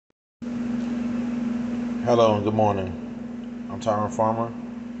Hello and good morning. I'm Tyron Farmer,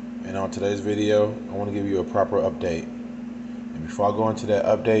 and on today's video, I want to give you a proper update. And before I go into that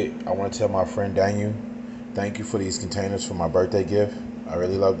update, I want to tell my friend Daniel, thank you for these containers for my birthday gift. I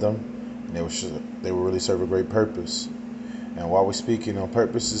really love them, and they will really serve a great purpose. And while we're speaking on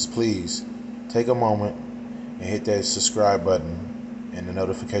purposes, please take a moment and hit that subscribe button and the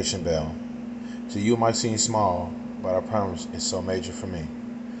notification bell. To you, it might seem small, but I promise it's so major for me.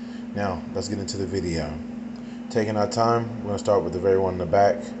 Now, let's get into the video. Taking our time, we're going to start with the very one in the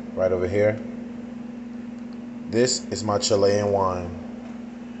back, right over here. This is my Chilean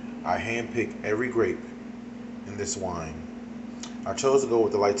wine. I handpicked every grape in this wine. I chose to go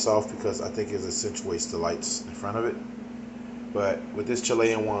with the lights off because I think it accentuates the lights in front of it. But with this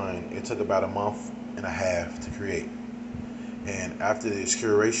Chilean wine, it took about a month and a half to create. And after its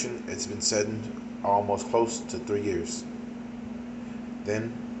curation, it's been sitting almost close to 3 years.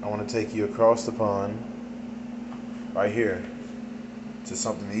 Then I want to take you across the pond right here to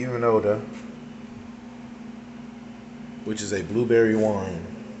something even older, which is a blueberry wine.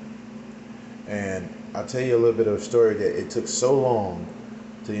 And I'll tell you a little bit of a story that it took so long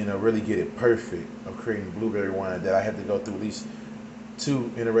to really get it perfect of creating blueberry wine that I had to go through at least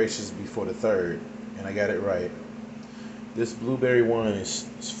 2 iterations before the third, and I got it right. This blueberry wine is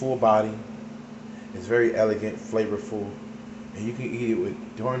full body, it's very elegant, flavorful, and you can eat it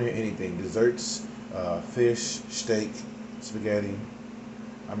with darn near anything: desserts, fish, steak, spaghetti.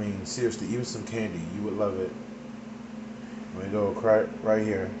 I mean, seriously, even some candy. You would love it. I'm gonna go right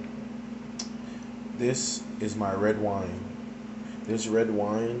here. This is my red wine. This red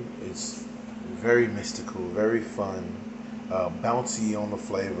wine is very mystical, very fun, bouncy on the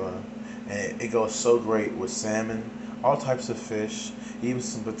flavor, and it goes so great with salmon, all types of fish, even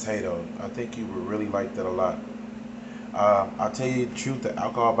some potato. I think you would really like that a lot. I'll tell you the truth, the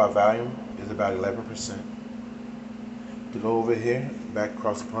alcohol by volume is about 11%. To go over here, back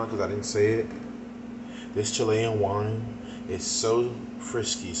across the pond, because I didn't say it, this Chilean wine is so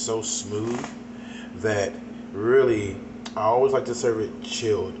frisky, so smooth, that really, I always like to serve it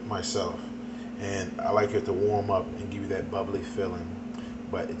chilled myself. And I like it to warm up and give you that bubbly feeling.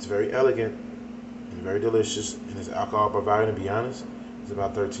 But it's very elegant and very delicious, and its alcohol by volume, to be honest, is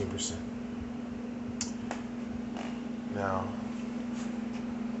about 13%. Now,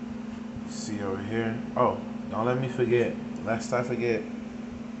 see over here. Oh, don't let me forget. Lest I forget,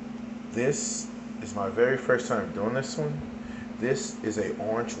 this is my very first time doing this one. This is a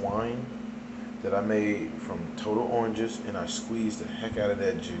orange wine that I made from total oranges, and I squeezed the heck out of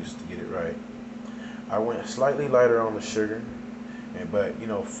that juice to get it right. I went slightly lighter on the sugar, but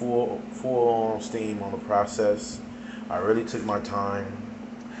full on steam on the process. I really took my time.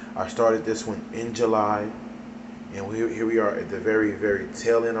 I started this one in July, and here we are at the very, very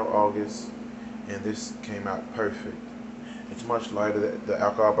tail end of August, and this came out perfect. It's much lighter. The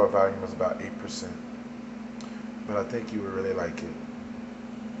alcohol by volume is about 8%, but I think you would really like it.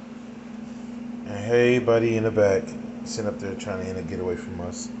 And hey, buddy in the back, sitting up there trying to get away from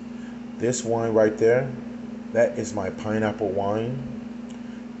us. This wine right there, that is my pineapple wine.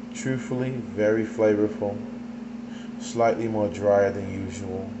 Truthfully, very flavorful, slightly more drier than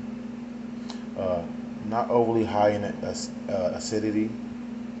usual. Not overly high in acidity,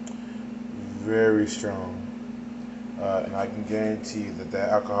 very strong. And I can guarantee you that the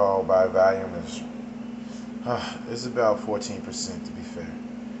alcohol by volume is it's about 14%, to be fair.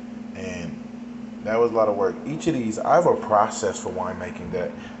 And that was a lot of work. Each of these, I have a process for winemaking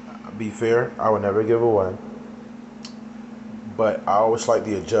that, be fair, I would never give away. But I always like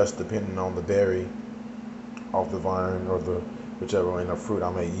to adjust depending on the berry off the vine or the whichever kind of fruit I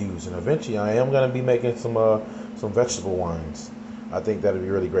may use. And eventually, I am going to be making some vegetable wines. I think that would be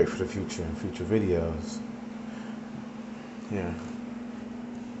really great for the future and future videos. Yeah.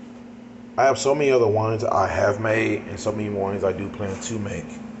 I have so many other wines I have made, and so many wines I do plan to make.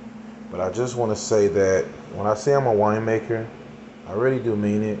 But I just want to say that when I say I'm a winemaker, I really do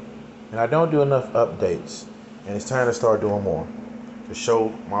mean it. And I don't do enough updates. And it's time to start doing more to show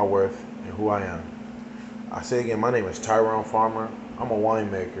my worth and who I am. I say again, my name is Tyron Farmer. I'm a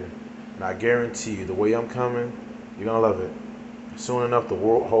winemaker. And I guarantee you, the way I'm coming, you're going to love it. Soon enough, the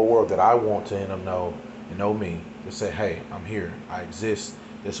whole world that I want to end up know and know me, to say, hey, I'm here. I exist.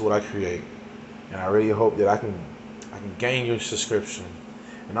 This is what I create. And I really hope that I can gain your subscription.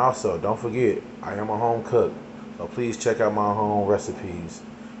 And also, don't forget, I am a home cook, so please check out my home recipes.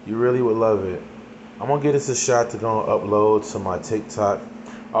 You really would love it. I'm going to give this a shot to go and upload to my TikTok.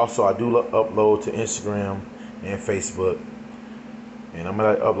 Also, I do upload to Instagram and Facebook. And I'm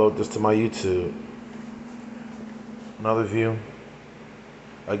going to upload this to my YouTube. Another view.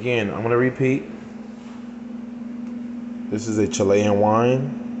 Again, I'm going to repeat. This is a Chilean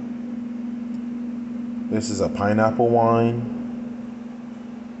wine. This is a pineapple wine.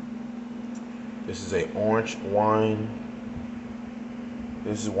 This is a orange wine.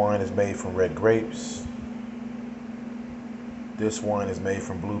 This wine is made from red grapes. This wine is made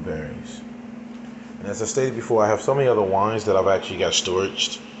from blueberries. And as I stated before, I have so many other wines that I've actually got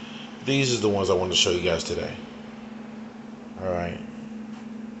storaged. These are the ones I wanted to show you guys today. Alright.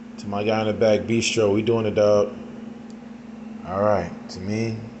 To my guy in the back, Bistro, we doing it, dog. Alright. To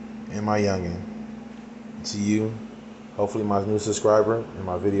me and my youngin'. To you, hopefully my new subscriber and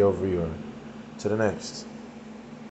my video viewer. To the next.